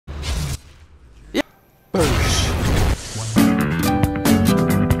Boosh.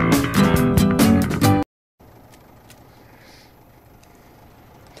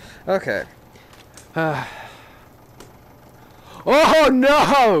 Okay. Oh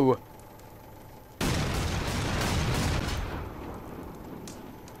no!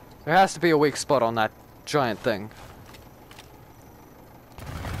 There has to be a weak spot on that giant thing.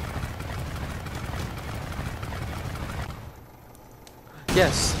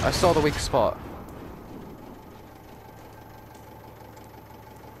 Yes, I saw the weak spot.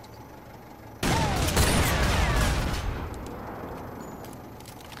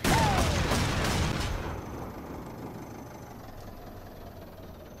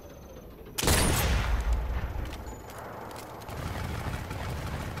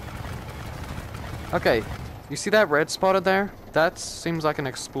 Okay, you see that red spotted there? That seems like an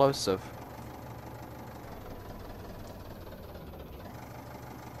explosive.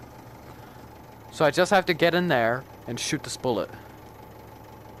 So I just have to get in there and shoot this bullet.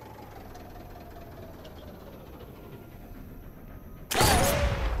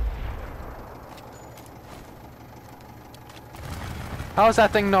 How is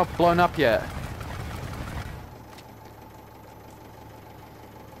that thing not blown up yet?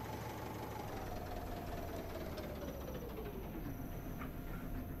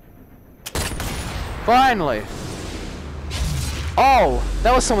 Finally! Oh,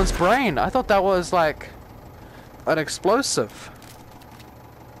 that was someone's brain. I thought that was like an explosive.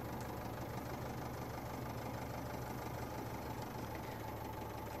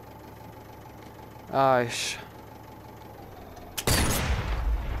 Aish.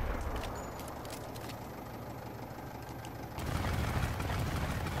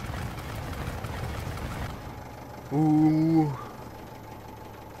 Ooh.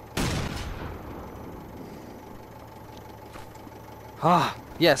 Ah,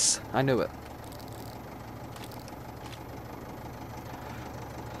 yes, I knew it.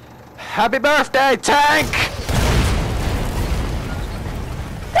 Happy birthday, tank!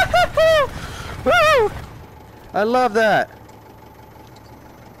 Woo! I love that.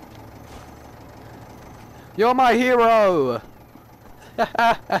 You're my hero.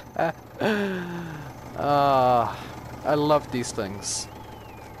 I love these things.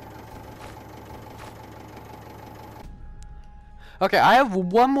 Okay, I have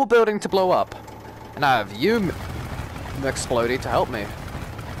one more building to blow up. And I have you, Explodey, to help me.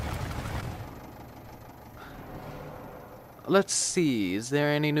 Let's see, is there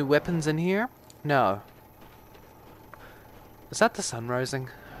any new weapons in here? No. Is that the sun rising?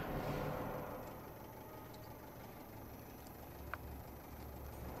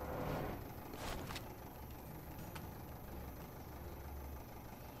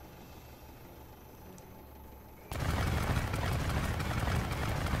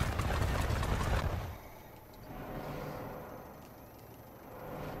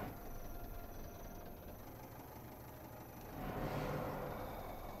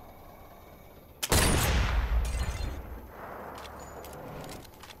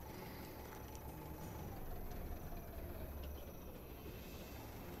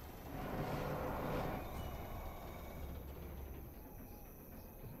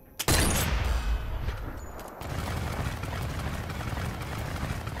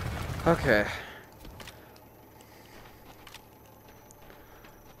 Okay.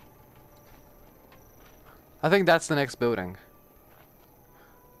 I think that's the next building.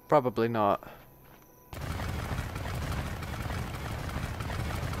 Probably not.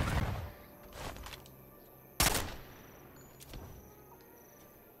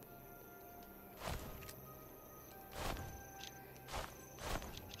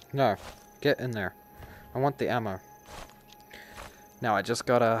 No, get in there. I want the ammo. Now I just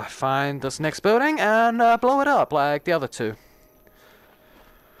gotta find this next building and blow it up like the other two.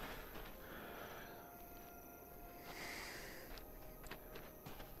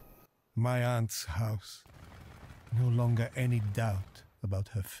 My aunt's house. No longer any doubt about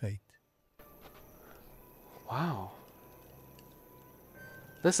her fate. Wow.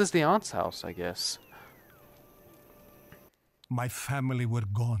 This is the aunt's house, I guess. My family were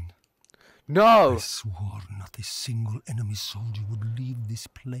gone. No! I swore not a single enemy soldier would leave this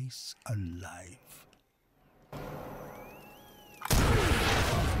place alive.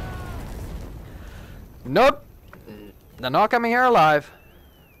 Nope! They're not coming here alive.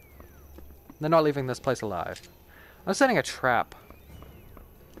 They're not leaving this place alive. I'm setting a trap.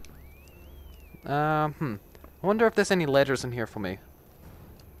 I wonder if there's any ledgers in here for me.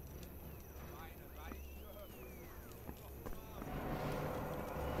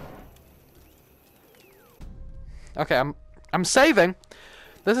 Okay, I'm saving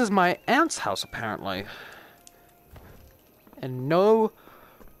This is my aunt's house, apparently. And no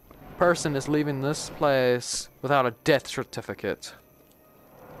person is leaving this place without a death certificate.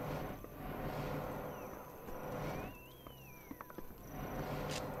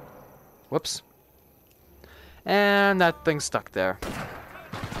 Whoops. And that thing's stuck there.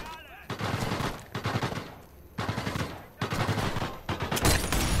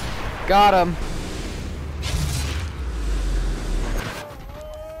 Got him.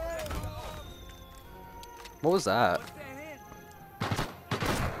 What was that?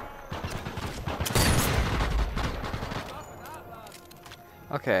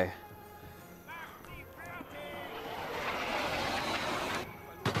 Okay.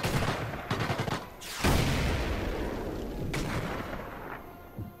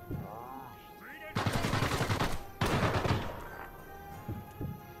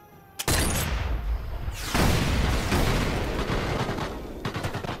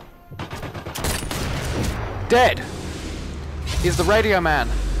 Dead! He's the radio man.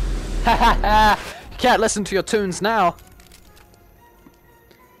 Ha ha ha! You can't listen to your tunes now.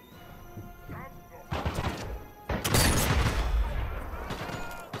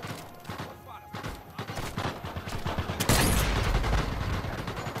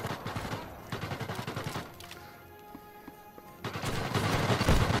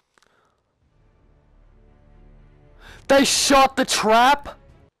 They shot the trap?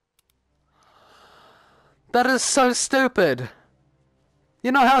 That is so stupid.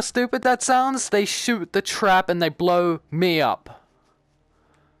 You know how stupid that sounds? They shoot the trap and they blow me up.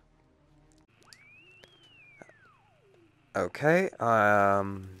 Okay,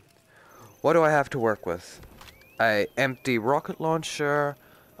 what do I have to work with? A empty rocket launcher,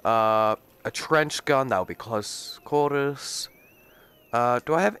 a trench gun, that would be close quarters.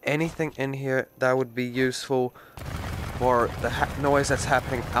 Do I have anything in here that would be useful for the noise that's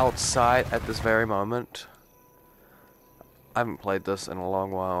happening outside at this very moment? I haven't played this in a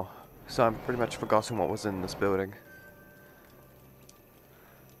long while, so I'm pretty much forgotten what was in this building.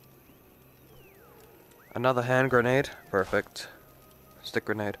 Another hand grenade, perfect. Stick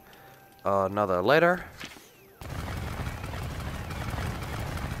grenade. Another lighter.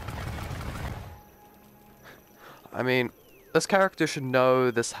 I mean, this character should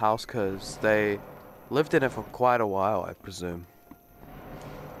know this house because they lived in it for quite a while, I presume.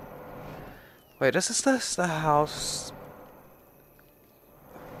 Wait, is this the house?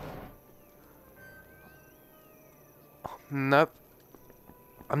 Nope.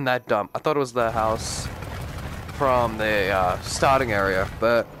 I'm that dumb. I thought it was the house from the starting area,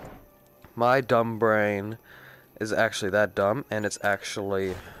 but my dumb brain is actually that dumb, and it's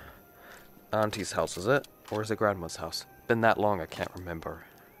actually Auntie's house, is it? Or is it Grandma's house? Been that long, I can't remember.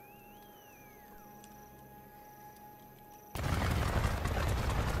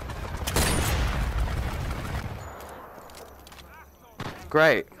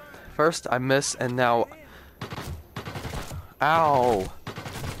 Great. First I miss, and now... Ow!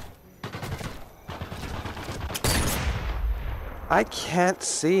 I can't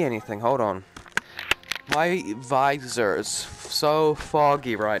see anything. Hold on. My visor is so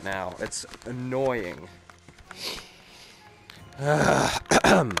foggy right now. It's annoying. I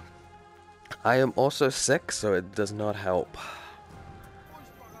am also sick, so it does not help.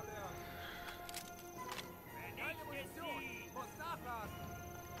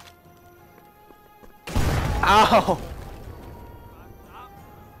 Ow!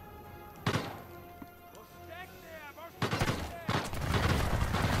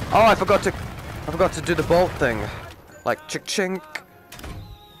 Oh, I forgot to do the bolt thing. Like chink.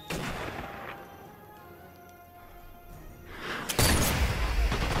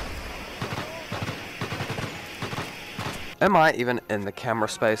 Am I even in the camera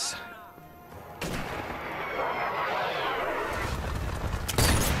space?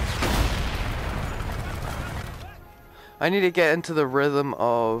 I need to get into the rhythm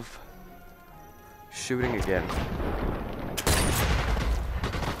of shooting again.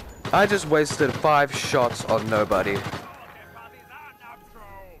 I just wasted 5 shots on nobody.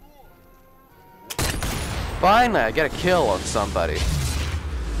 Finally, I get a kill on somebody.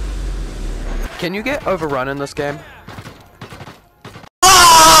 Can you get overrun in this game?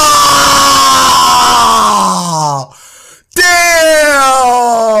 Oh,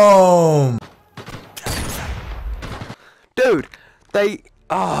 damn! Dude, they...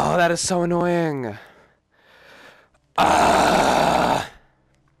 Oh, that is so annoying. Ah!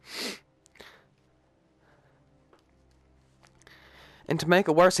 And to make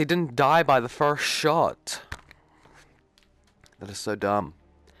it worse, he didn't die by the first shot. That is so dumb.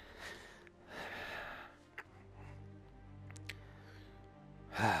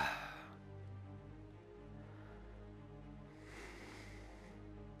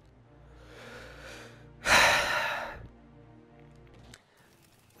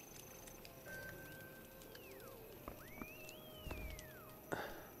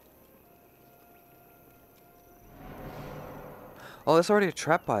 Oh, there's already a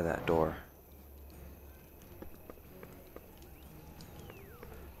trap by that door.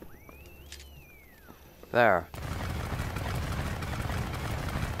 There.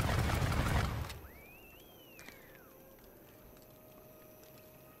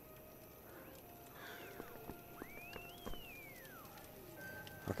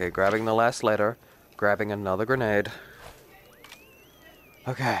 Okay, grabbing the last letter. Grabbing another grenade.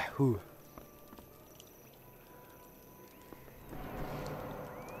 Okay, whew.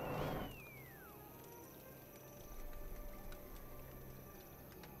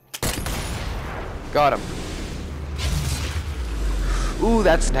 Got him. Ooh,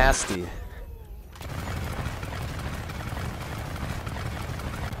 that's nasty.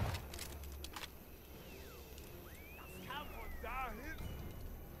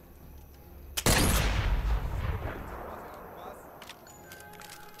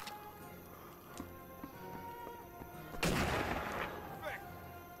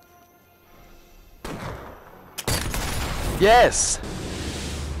 Yes!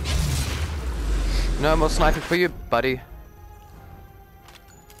 No more sniping for you, buddy.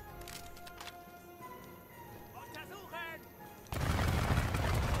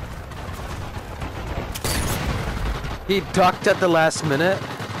 He ducked at the last minute.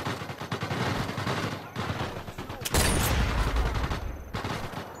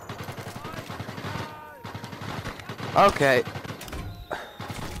 Okay.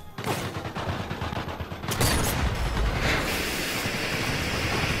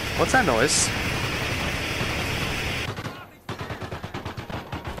 What's that noise?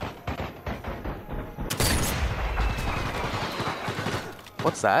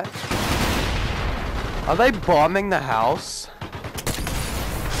 What's that? Are they bombing the house?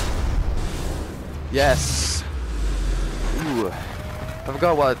 Yes. Ooh. I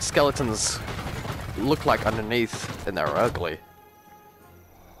forgot what skeletons look like underneath, and they're ugly.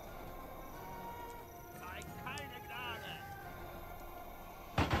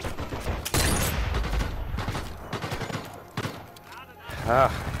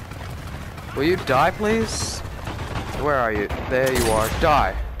 Will you die, please? Where are you? There you are.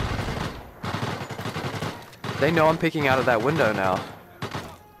 Die. They know I'm peeking out of that window now.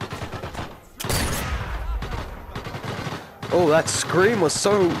 Oh, that scream was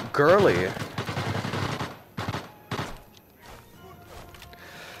so girly.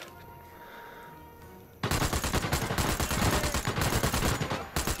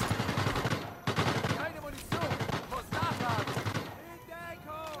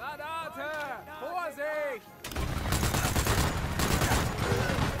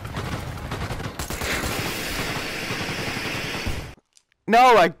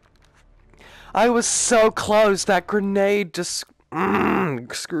 No, I was so close. That grenade just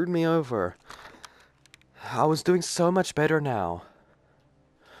screwed me over. I was doing so much better now.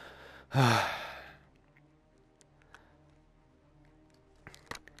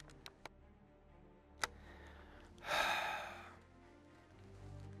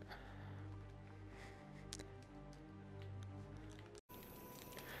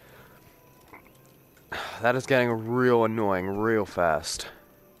 That is getting real annoying real fast.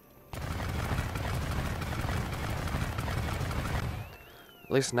 At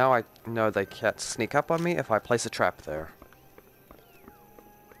least now I know they can't sneak up on me if I place a trap there.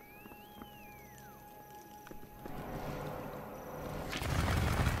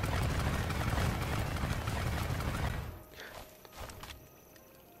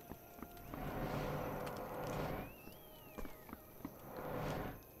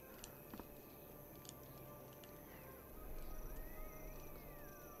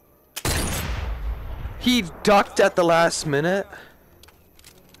 He ducked at the last minute.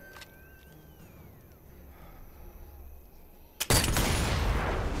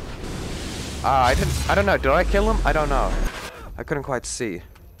 I don't know. Did I kill him? I don't know. I couldn't quite see.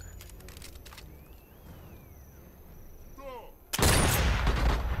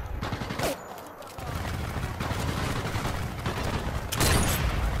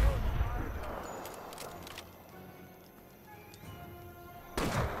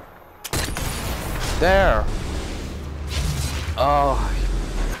 There. Oh.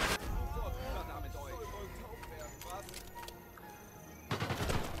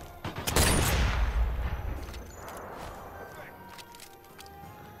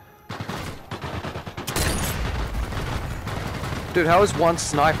 Dude, how is one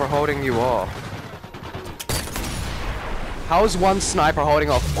sniper holding you off? How is one sniper holding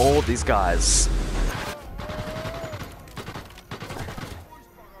off all of these guys?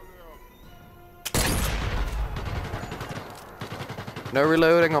 No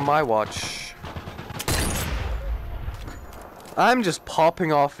reloading on my watch. I'm just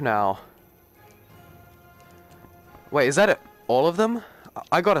popping off now. Wait, is that it? All of them?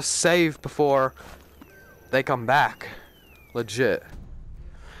 I gotta save before they come back. Legit.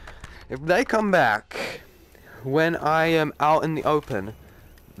 If they come back when I am out in the open,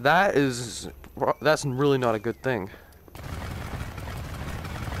 that's really not a good thing.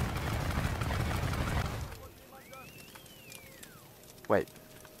 Wait.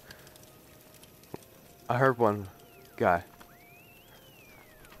 I heard one guy.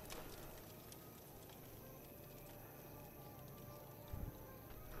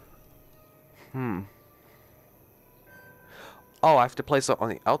 Oh, I have to place it on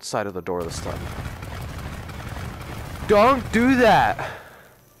the outside of the door this time. Don't do that!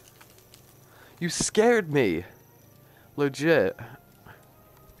 You scared me. Legit.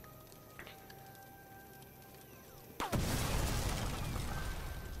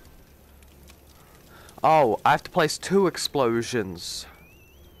 Oh, I have to place 2 explosions.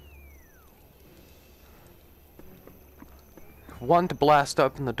 One to blast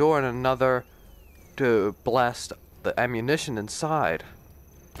open the door and another to blast the ammunition inside.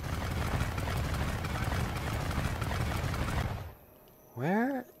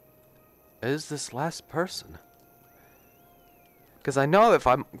 Where is this last person? Because I know if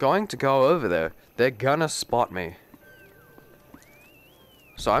I'm going to go over there, they're gonna spot me.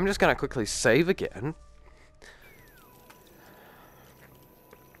 So I'm just gonna quickly save again.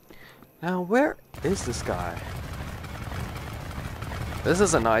 Now, where is this guy? This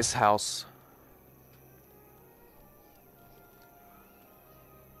is a nice house.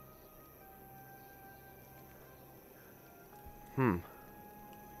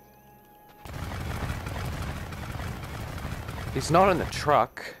 He's not in the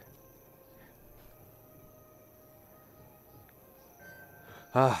truck.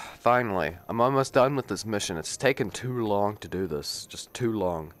 Ah, finally. I'm almost done with this mission. It's taken too long to do this. Just too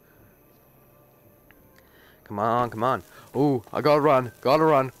long. Come on, come on. Ooh, I gotta run. Gotta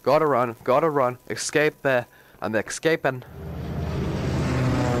run. Gotta run. Gotta run. Escape there. I'm escaping.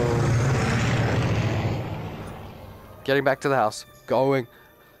 Getting back to the house. Going.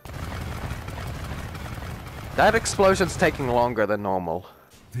 That explosion's taking longer than normal.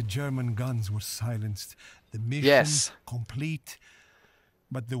 The German guns were silenced. The mission complete.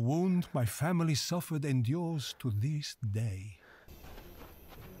 But the wound my family suffered endures to this day.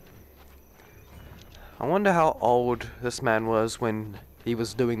 I wonder how old this man was when he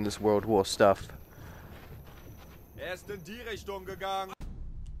was doing this World War stuff. Ist in die Richtung gegangen.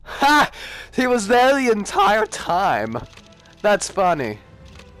 Ha! He was there the entire time. That's funny.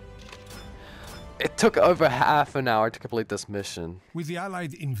 It took over half an hour to complete this mission. With the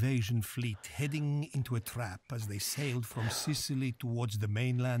Allied invasion fleet heading into a trap as they sailed from Sicily towards the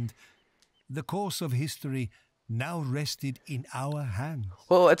mainland, the course of history now rested in our hands.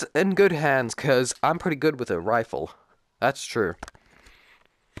 Well, it's in good hands, because I'm pretty good with a rifle. That's true.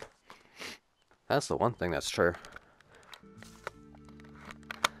 That's the one thing that's true.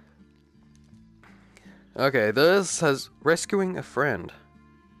 Okay, this says rescuing a friend.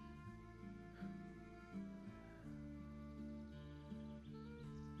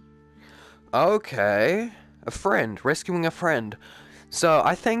 Okay, a friend, rescuing a friend. So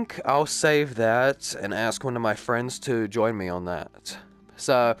I think I'll save that and ask one of my friends to join me on that.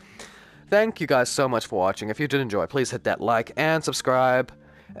 So, thank you guys so much for watching. If you did enjoy, please hit that like and subscribe.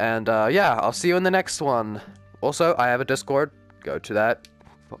 And yeah, I'll see you in the next one. Also, I have a Discord. Go to that.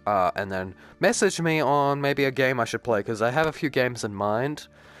 And then message me on maybe a game I should play, because I have a few games in mind.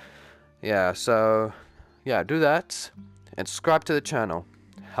 Yeah, so yeah, do that. And subscribe to the channel.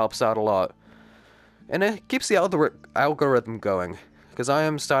 Helps out a lot. And it keeps the algorithm going, because I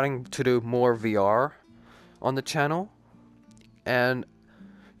am starting to do more VR on the channel. And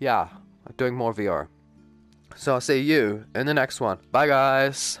yeah, doing more VR. So I'll see you in the next one. Bye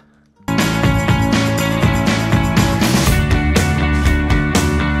guys!